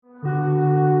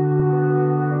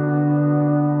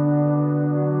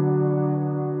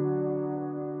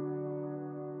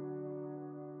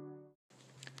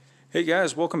Hey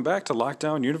guys, welcome back to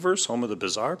Lockdown Universe, home of the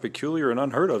bizarre, peculiar, and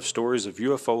unheard of stories of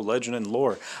UFO legend and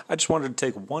lore. I just wanted to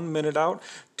take 1 minute out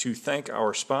to thank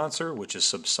our sponsor, which is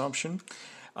Subsumption.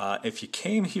 If you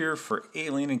came here for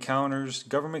alien encounters,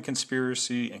 government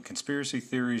conspiracy, and conspiracy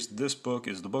theories, this book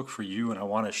is the book for you, and I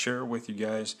want to share it with you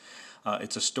guys.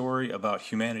 It's a story about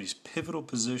humanity's pivotal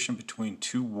position between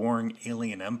two warring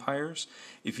alien empires.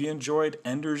 If you enjoyed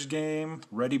Ender's Game,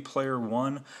 Ready Player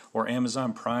One, or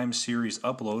Amazon Prime series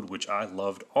Upload, which I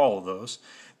loved all of those,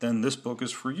 then this book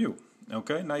is for you.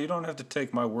 Okay, now you don't have to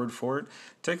take my word for it.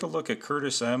 Take a look at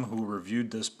Curtis M., who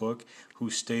reviewed this book, who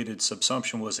stated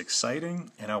Subsumption was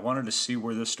exciting, and I wanted to see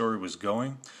where this story was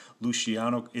going.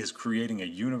 Luciano is creating a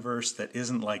universe that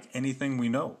isn't like anything we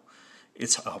know.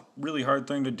 It's a really hard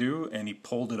thing to do, and he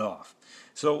pulled it off.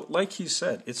 So, like he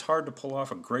said, it's hard to pull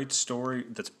off a great story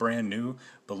that's brand new,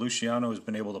 but Luciano has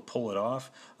been able to pull it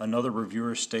off. Another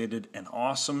reviewer stated, an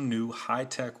awesome new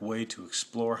high-tech way to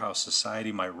explore how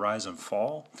society might rise and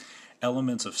fall.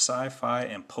 Elements of sci-fi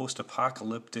and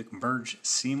post-apocalyptic merge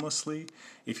seamlessly.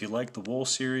 If you like the Wool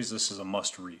series, this is a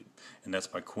must-read, and that's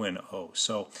by Quinn O.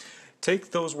 So,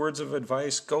 take those words of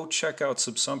advice. Go check out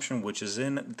Subsumption, which is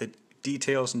in the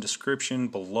details and description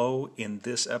below in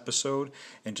this episode,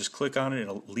 and just click on it.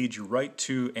 It'll lead you right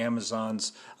to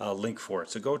Amazon's link for it.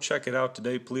 So go check it out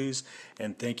today, please,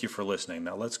 and thank you for listening.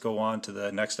 Now let's go on to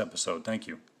the next episode. Thank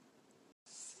you.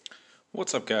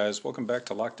 What's up, guys? Welcome back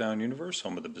to Lockdown Universe,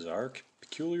 home of the bizarre,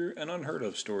 peculiar, and unheard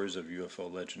of stories of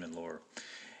UFO legend and lore.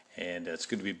 And it's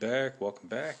good to be back. Welcome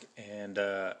back, and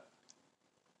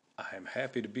I'm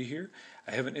happy to be here.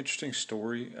 I have an interesting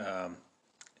story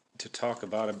to talk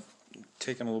about. I'm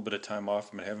taking a little bit of time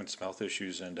off. I'm having some health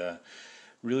issues, and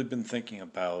really been thinking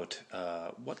about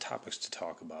what topics to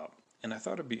talk about. And I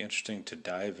thought it'd be interesting to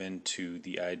dive into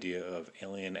the idea of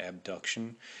alien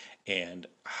abduction and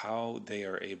how they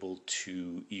are able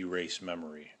to erase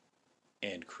memory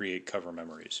and create cover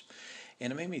memories.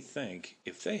 And it made me think,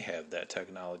 if they have that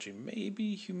technology,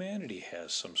 maybe humanity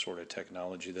has some sort of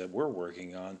technology that we're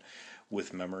working on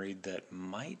with memory that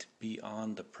might be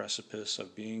on the precipice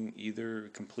of being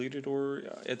either completed or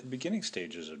at the beginning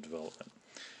stages of development.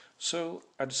 So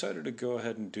I decided to go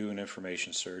ahead and do an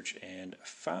information search and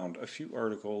found a few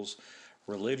articles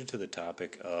related to the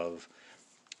topic of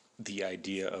the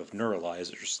idea of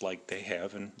neuralizers, like they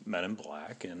have in Men in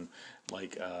Black, and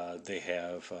like they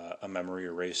have a memory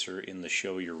eraser in the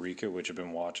show Eureka, which I've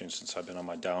been watching since I've been on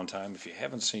my downtime. If you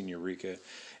haven't seen Eureka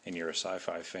and you're a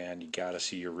sci-fi fan, you got to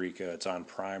see Eureka. It's on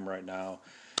Prime right now.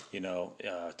 You know,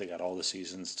 they got all the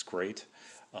seasons. It's great.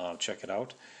 Check it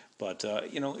out. But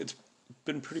it's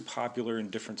been pretty popular in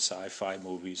different sci-fi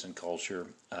movies and culture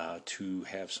to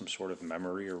have some sort of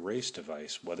memory erase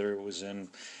device, whether it was in,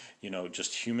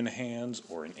 just human hands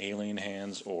or in alien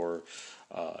hands, or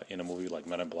in a movie like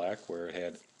Men in Black where it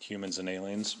had humans and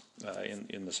aliens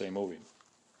in the same movie.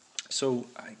 So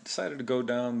I decided to go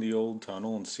down the old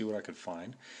tunnel and see what I could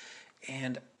find.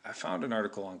 And I found an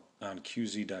article on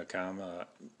QZ.com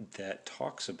that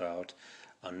talks about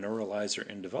a neuralizer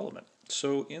in development.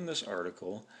 So in this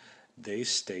article, they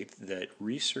state that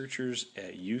researchers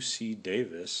at UC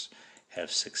Davis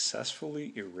have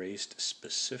successfully erased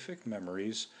specific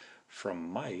memories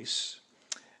from mice,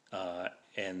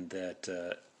 and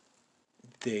that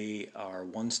they are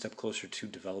one step closer to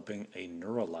developing a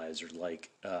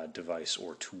neuralizer-like device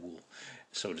or tool,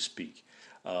 so to speak.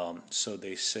 So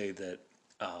they say that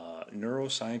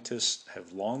neuroscientists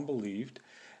have long believed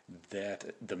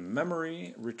that the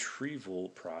memory retrieval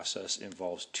process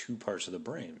involves two parts of the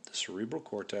brain, the cerebral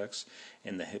cortex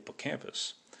and the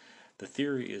hippocampus. The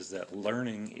theory is that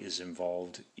learning is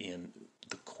involved in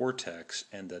the cortex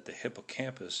and that the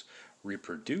hippocampus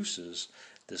reproduces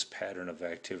this pattern of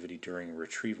activity during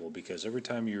retrieval, because every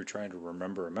time you're trying to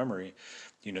remember a memory,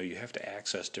 you have to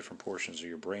access different portions of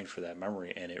your brain for that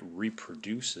memory, and it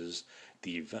reproduces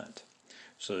the event.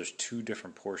 So there's two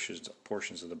different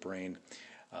portions of the brain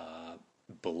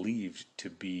believed to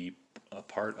be a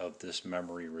part of this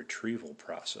memory retrieval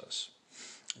process: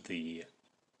 the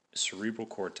cerebral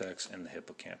cortex and the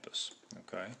hippocampus.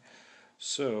 Okay,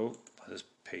 so this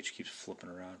page keeps flipping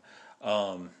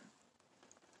around.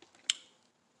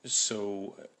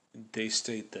 So they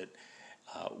state that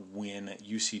when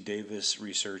UC Davis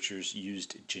researchers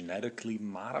used genetically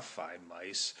modified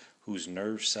mice whose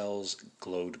nerve cells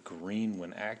glowed green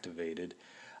when activated,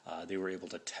 they were able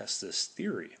to test this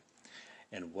theory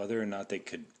and whether or not they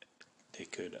could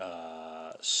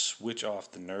switch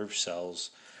off the nerve cells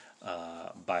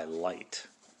by light.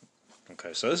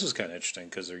 Okay, so this is kind of interesting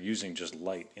because they're using just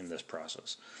light in this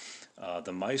process.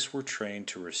 The mice were trained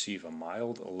to receive a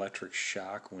mild electric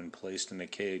shock when placed in a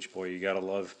cage. Boy, you gotta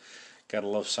love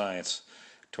science,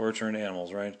 torturing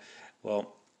animals, right?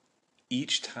 Well,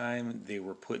 each time they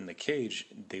were put in the cage,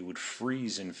 they would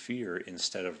freeze in fear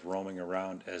instead of roaming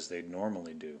around as they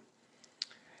normally do.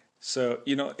 So,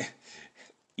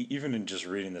 even in just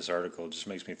reading this article, it just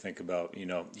makes me think about,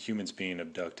 humans being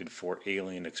abducted for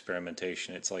alien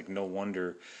experimentation. It's like no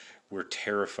wonder we're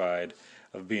terrified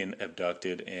of being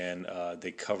abducted, and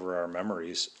they cover our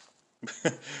memories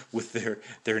with their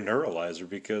neuralizer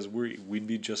because we'd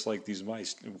be just like these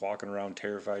mice walking around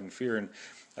terrified in fear. And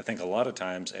I think a lot of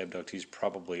times abductees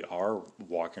probably are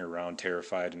walking around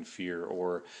terrified in fear,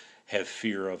 or have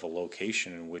fear of a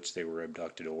location in which they were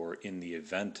abducted, or in the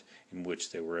event in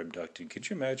which they were abducted. Could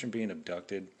you imagine being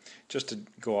abducted? Just to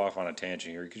go off on a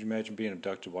tangent here, could you imagine being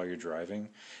abducted while you're driving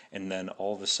and then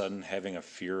all of a sudden having a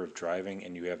fear of driving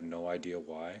and you have no idea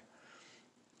why?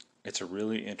 It's a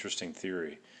really interesting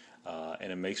theory.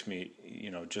 And it makes me,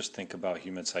 just think about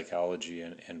human psychology,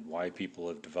 and why people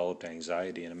have developed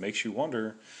anxiety. And it makes you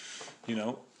wonder, you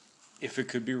know, if it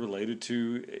could be related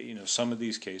to, some of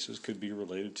these cases could be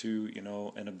related to,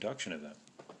 an abduction event.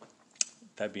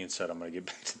 That being said, I'm going to get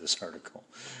back to this article.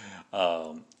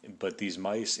 But these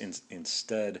mice,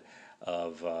 instead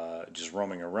of just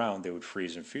roaming around, they would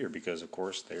freeze in fear because, of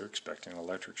course, they're expecting an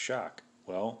electric shock.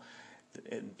 Well,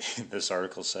 this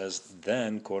article says,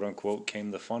 then, quote unquote, came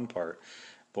the fun part.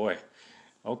 Boy,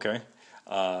 okay.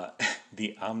 Uh,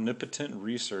 the omnipotent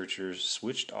researchers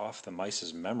switched off the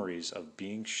mice's memories of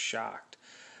being shocked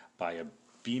by a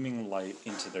beaming light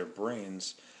into their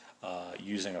brains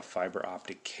using a fiber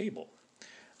optic cable.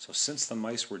 So, since the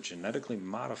mice were genetically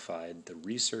modified, the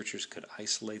researchers could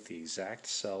isolate the exact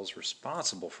cells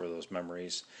responsible for those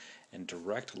memories and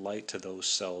direct light to those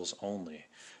cells only.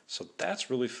 So that's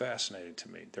really fascinating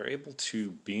to me. They're able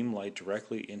to beam light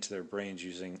directly into their brains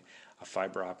using a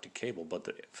fiber optic cable, but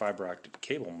the fiber optic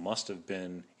cable must have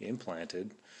been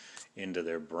implanted into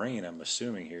their brain, I'm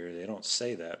assuming here. They don't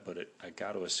say that, but I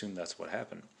got to assume that's what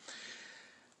happened.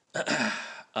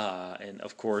 And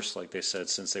of course, like they said,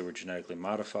 since they were genetically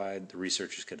modified, the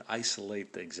researchers could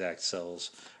isolate the exact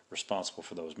cells responsible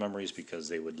for those memories because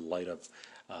they would light up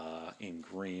in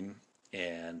green,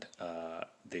 and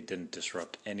they didn't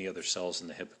disrupt any other cells in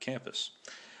the hippocampus.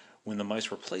 When the mice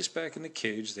were placed back in the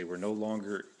cage, they would no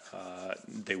longer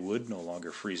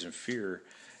freeze in fear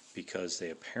because they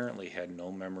apparently had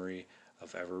no memory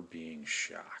of ever being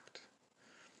shocked.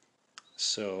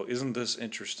 So, isn't this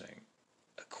interesting?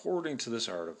 According to this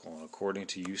article, and according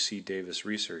to UC Davis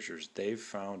researchers, they've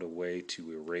found a way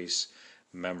to erase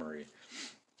memory.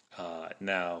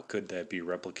 Now, could that be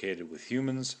replicated with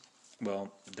humans?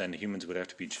 Well, then humans would have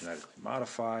to be genetically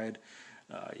modified.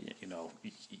 Uh, you know,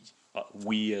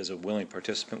 we as a willing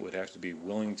participant would have to be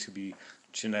willing to be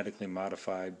genetically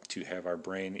modified to have our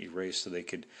brain erased so they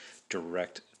could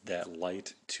direct that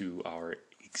light to our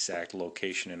exact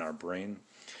location in our brain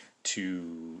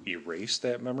to erase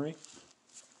that memory.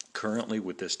 Currently,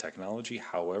 with this technology,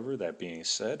 however, that being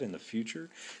said, in the future,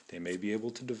 they may be able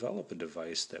to develop a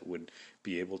device that would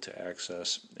be able to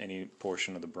access any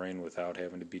portion of the brain without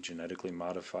having to be genetically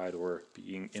modified or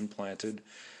being implanted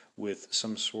with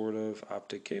some sort of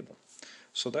optic cable.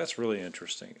 So that's really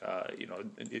interesting.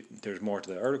 There's more to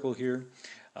the article here.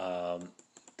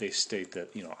 They state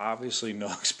that obviously no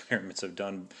experiments have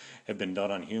been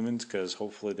done on humans, because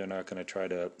hopefully they're not going to try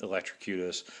to electrocute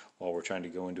us while we're trying to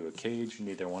go into a cage.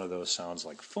 Neither one of those sounds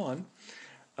like fun.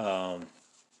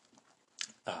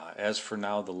 As for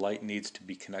now, the light needs to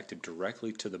be connected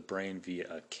directly to the brain via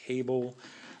a cable,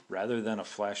 rather than a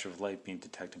flash of light being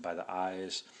detected by the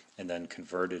eyes and then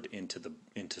converted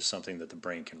into something that the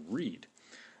brain can read.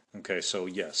 Okay, so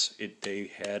yes,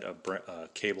 they had a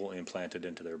cable implanted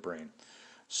into their brain.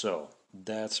 So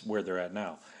that's where they're at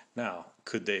now. Now,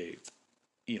 could they,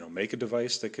 make a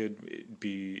device that could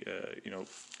be,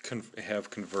 have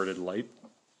converted light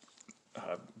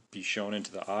be shown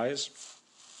into the eyes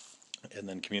and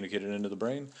then communicated into the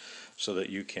brain, so that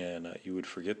you would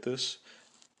forget this?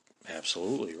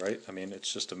 Absolutely, right? I mean,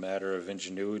 it's just a matter of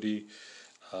ingenuity,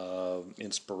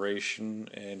 inspiration,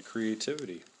 and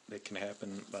creativity. That can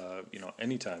happen,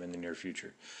 anytime in the near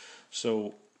future.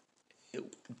 So,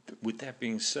 with that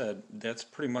being said, that's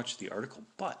pretty much the article.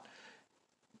 But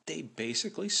they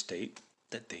basically state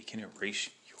that they can erase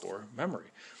your memory.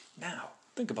 Now,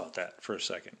 think about that for a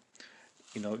second.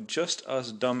 Just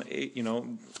us dumb,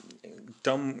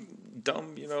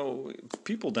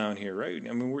 people down here, right?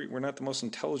 I mean, we're not the most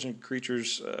intelligent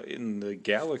creatures in the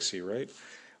galaxy, right?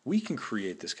 We can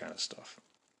create this kind of stuff.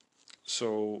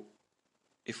 So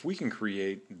if we can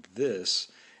create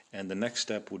this, and the next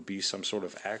step would be some sort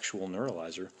of actual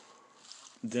neuralizer,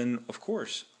 then of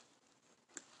course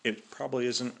it probably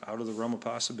isn't out of the realm of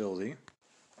possibility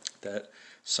that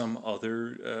some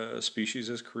other species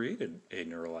has created a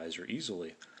neuralizer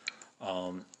easily.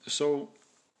 So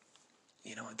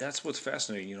that's what's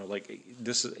fascinating. Like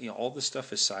this is all this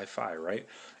stuff is sci-fi, right?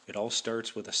 It all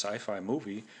starts with a sci-fi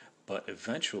movie, but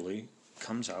eventually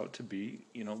comes out to be,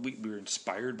 we're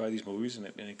inspired by these movies, and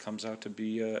it comes out to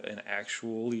be an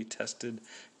actually tested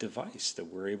device that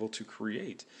we're able to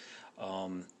create.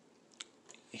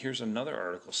 Here's another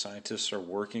article. Scientists are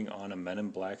working on a Men in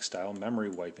Black style memory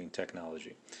wiping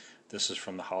technology. This is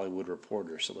from the Hollywood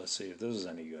Reporter, so let's see if this is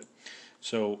any good.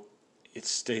 So it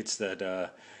states that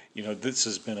this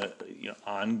has been a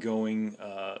ongoing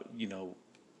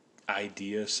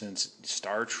idea since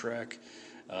Star Trek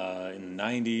in the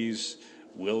 90s.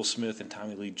 Will Smith and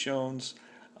Tommy Lee Jones,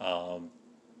 and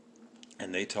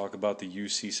they talk about the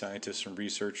UC scientists and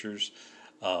researchers.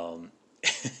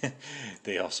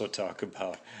 They also talk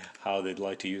about how they'd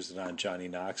like to use it on Johnny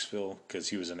Knoxville because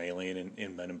he was an alien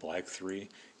in Men in Black 3.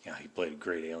 Yeah, he played a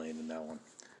great alien in that one.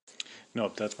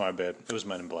 Nope, that's my bad. It was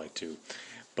Men in Black 2.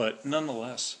 But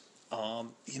nonetheless,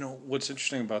 what's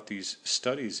interesting about these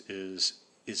studies is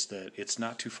that it's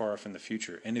not too far off in the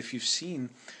future. And if you've seen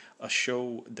a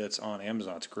show that's on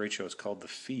Amazon, it's a great show. It's called The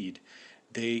Feed.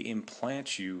 They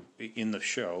implant you in the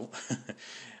show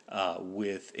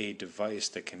with a device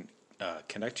that can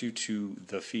connect you to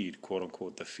the feed, quote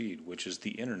unquote, the feed, which is the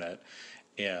internet,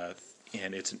 and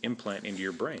it's an implant into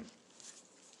your brain.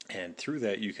 And through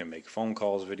that, you can make phone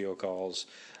calls, video calls.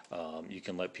 You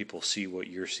can let people see what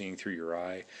you're seeing through your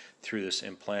eye through this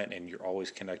implant, and you're always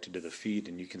connected to the feed.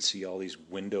 And you can see all these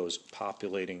windows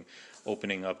populating,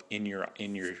 opening up in your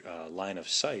line of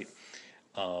sight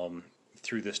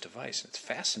through this device. It's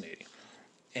fascinating,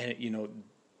 and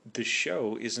the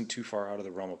show isn't too far out of the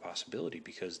realm of possibility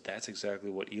because that's exactly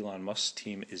what Elon Musk's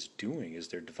team is doing. Is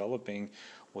they're developing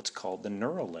what's called the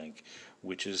Neuralink,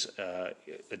 which is a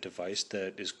device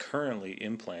that is currently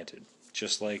implanted,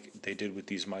 just like they did with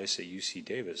these mice at UC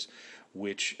Davis,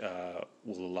 which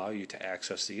will allow you to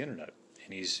access the internet.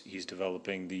 And he's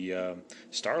developing the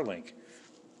Starlink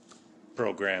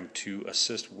program to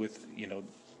assist with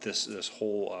this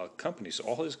whole company. So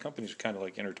all his companies are kind of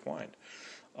like intertwined.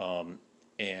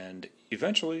 And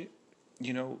eventually,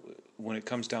 when it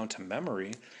comes down to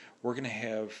memory, we're going to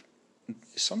have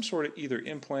some sort of either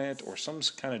implant or some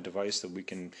kind of device that we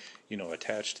can,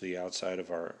 attach to the outside of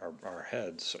our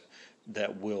heads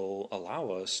that will allow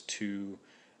us to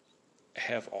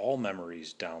have all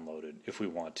memories downloaded if we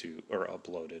want to, or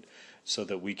uploaded, so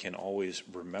that we can always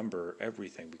remember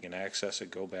everything. We can access it,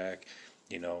 go back.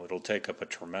 It'll take up a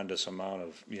tremendous amount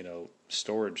of,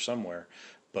 storage somewhere,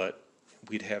 but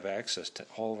we'd have access to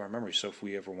all of our memories. So if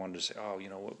we ever wanted to say, oh,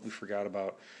 what, we forgot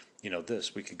about,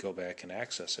 this, we could go back and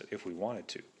access it if we wanted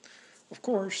to. Of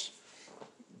course,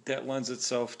 that lends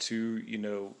itself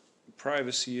to,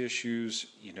 privacy issues,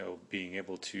 being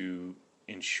able to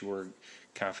ensure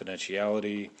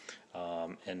confidentiality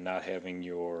and not having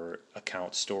your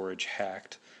account storage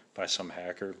hacked by some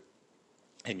hacker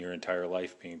and your entire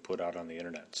life being put out on the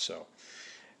internet. So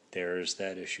there's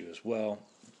that issue as well.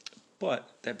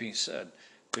 But that being said,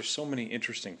 there's so many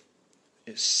interesting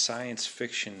science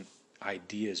fiction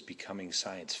ideas becoming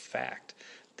science fact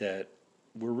that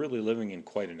we're really living in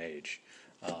quite an age.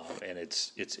 And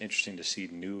it's interesting to see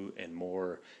new and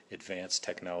more advanced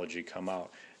technology come out.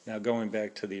 Now, going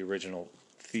back to the original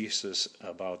thesis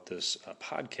about this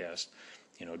podcast,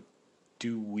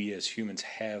 do we as humans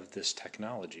have this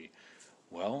technology?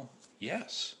 Well,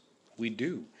 yes, we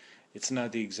do. It's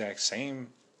not the exact same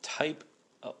type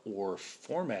or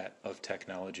format of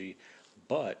technology,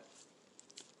 but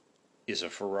is a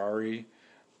Ferrari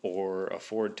or a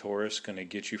Ford Taurus going to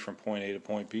get you from point A to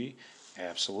point B?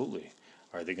 Absolutely.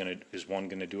 Is one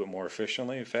going to do it more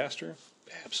efficiently and faster?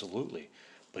 Absolutely.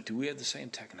 But do we have the same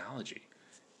technology?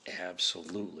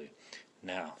 Absolutely.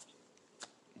 Now,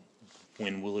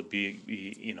 when will it be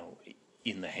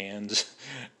in the hands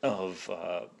of,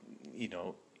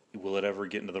 will it ever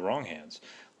get into the wrong hands?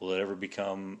 Will it ever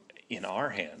become in our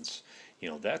hands?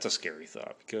 That's a scary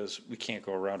thought because we can't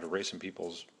go around erasing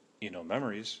people's,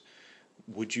 memories.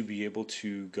 Would you be able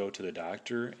to go to the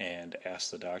doctor and ask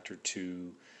the doctor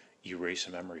to erase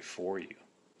a memory for you?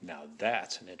 Now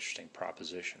that's an interesting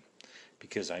proposition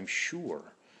because I'm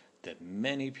sure that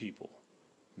many people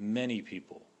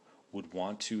would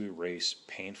want to erase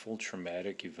painful,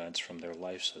 traumatic events from their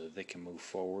life so that they can move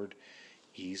forward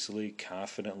easily,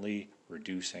 confidently,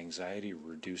 reduce anxiety,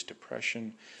 reduce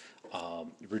depression,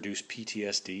 reduce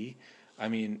PTSD. I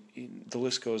mean, the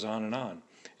list goes on and on.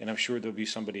 And I'm sure there'll be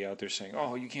somebody out there saying,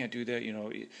 "Oh, you can't do that."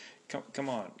 Come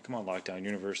on, lockdown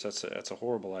universe. That's a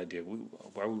horrible idea.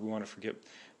 Why would we want to forget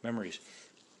memories?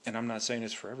 And I'm not saying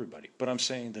it's for everybody, but I'm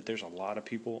saying that there's a lot of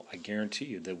people, I guarantee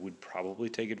you, that would probably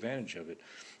take advantage of it.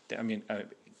 I mean,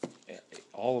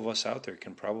 all of us out there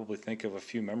can probably think of a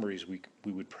few memories we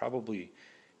would probably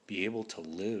be able to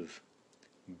live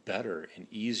better and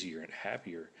easier and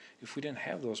happier if we didn't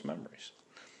have those memories.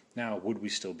 Now, would we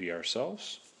still be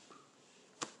ourselves?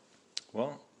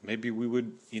 Well, maybe we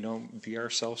would, be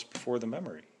ourselves before the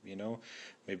memory.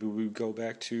 Maybe we would go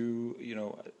back to,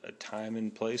 a time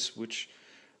and place which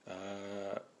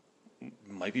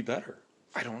might be better.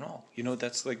 I don't know.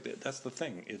 That's the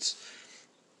thing. It's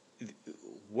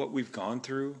what we've gone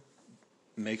through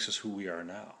makes us who we are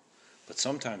now. But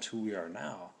sometimes who we are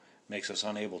now makes us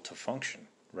unable to function,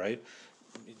 right?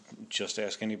 Just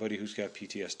ask anybody who's got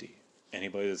PTSD,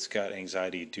 anybody that's got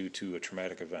anxiety due to a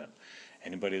traumatic event,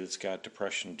 anybody that's got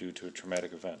depression due to a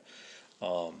traumatic event,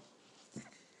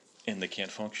 and they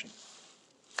can't function.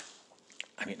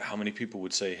 I mean, how many people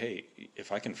would say, "Hey,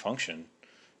 if I can function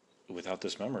without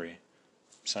this memory,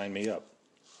 sign me up"?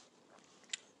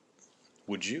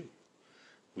 Would you?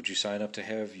 Would you sign up to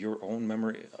have your own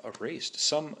memory erased?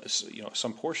 Some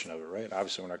portion of it, right?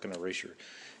 Obviously, we're not going to erase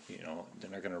they're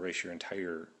not going to erase your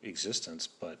entire existence,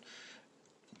 but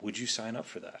would you sign up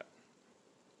for that?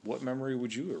 What memory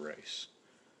would you erase?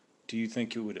 Do you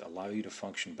think it would allow you to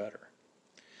function better?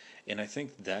 And I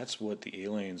think that's what the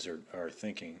aliens are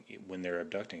thinking when they're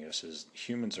abducting us, is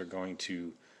humans are going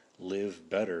to live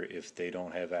better if they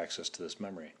don't have access to this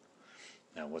memory.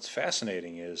 Now, what's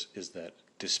fascinating is that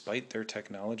despite their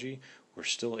technology, we're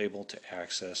still able to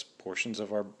access portions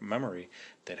of our memory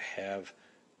that have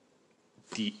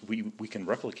we can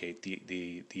replicate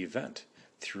the event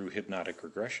through hypnotic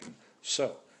regression.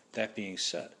 So, that being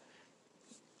said,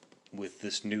 with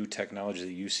this new technology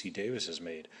that UC Davis has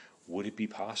made, would it be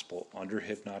possible under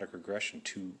hypnotic regression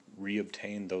to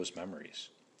reobtain those memories?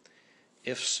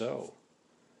 If so,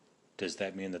 does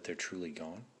that mean that they're truly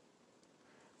gone?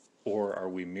 Or are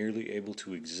we merely able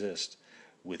to exist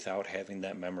without having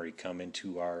that memory come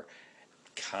into our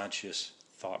conscious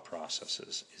thought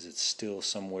processes? Is it still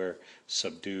somewhere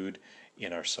subdued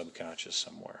in our subconscious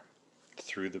somewhere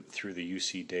through the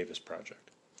UC Davis project?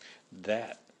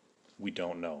 That we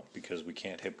don't know, because we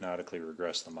can't hypnotically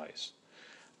regress the mice.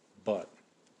 But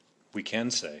we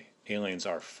can say aliens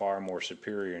are far more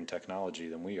superior in technology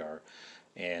than we are,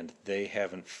 and they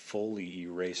haven't fully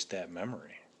erased that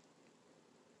memory.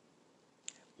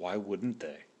 Why wouldn't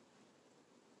they?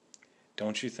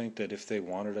 Don't you think that if they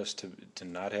wanted us to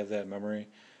not have that memory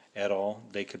at all,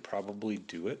 they could probably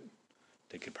do it?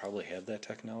 They could probably have that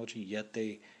technology, yet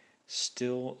they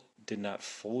still did not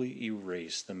fully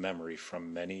erase the memory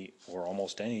from many or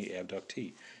almost any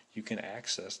abductee. You can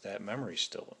access that memory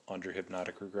still under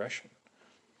hypnotic regression.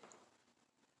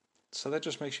 So that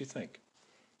just makes you think,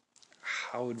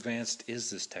 how advanced is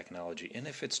this technology? And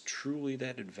if it's truly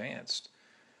that advanced,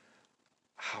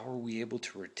 how are we able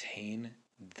to retain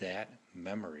that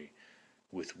memory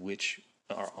with which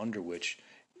or under which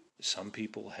some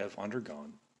people have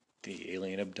undergone the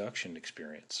alien abduction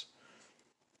experience?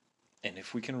 And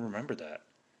if we can remember that,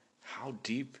 how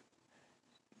deep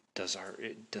does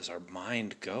our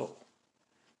mind go?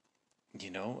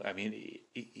 I mean,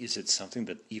 is it something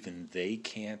that even they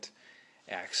can't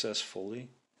access fully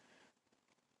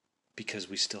because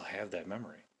we still have that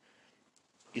memory?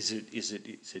 Is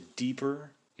it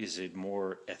deeper? Is it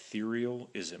more ethereal?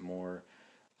 Is it more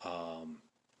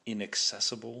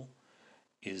inaccessible?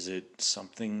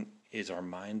 Is our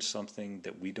mind something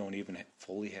that we don't even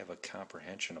fully have a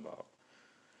comprehension about?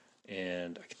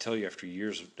 And I can tell you, after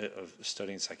years of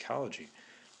studying psychology,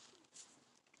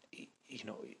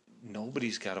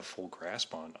 nobody's got a full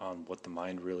grasp on what the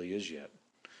mind really is yet.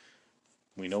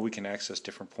 We know we can access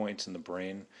different points in the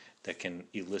brain that can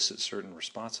elicit certain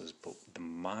responses, but the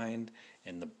mind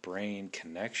and the brain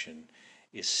connection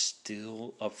is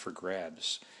still up for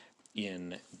grabs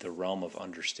in the realm of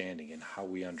understanding and how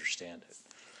we understand it.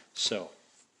 So,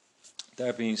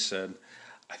 that being said,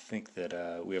 I think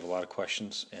that we have a lot of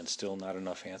questions and still not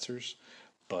enough answers,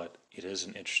 but it is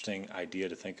an interesting idea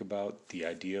to think about, the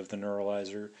idea of the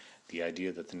neuralizer, the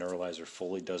idea that the neuralizer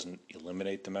fully doesn't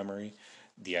eliminate the memory,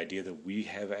 the idea that we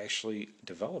have actually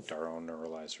developed our own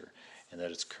neuralizer and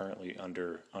that it's currently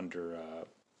under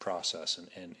process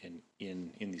and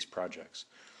in these projects,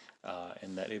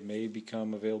 and that it may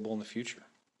become available in the future.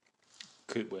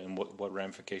 And what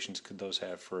ramifications could those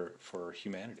have for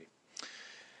humanity?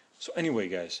 So anyway,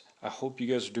 guys, I hope you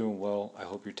guys are doing well. I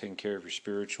hope you're taking care of your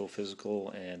spiritual, physical,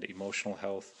 and emotional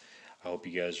health. I hope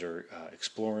you guys are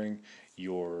exploring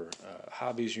your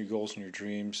hobbies, your goals, and your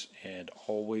dreams, and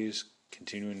always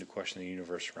continuing to question the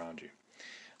universe around you.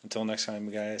 Until next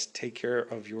time, guys, take care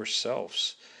of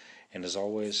yourselves. And as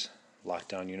always,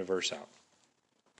 Lockdown Universe out.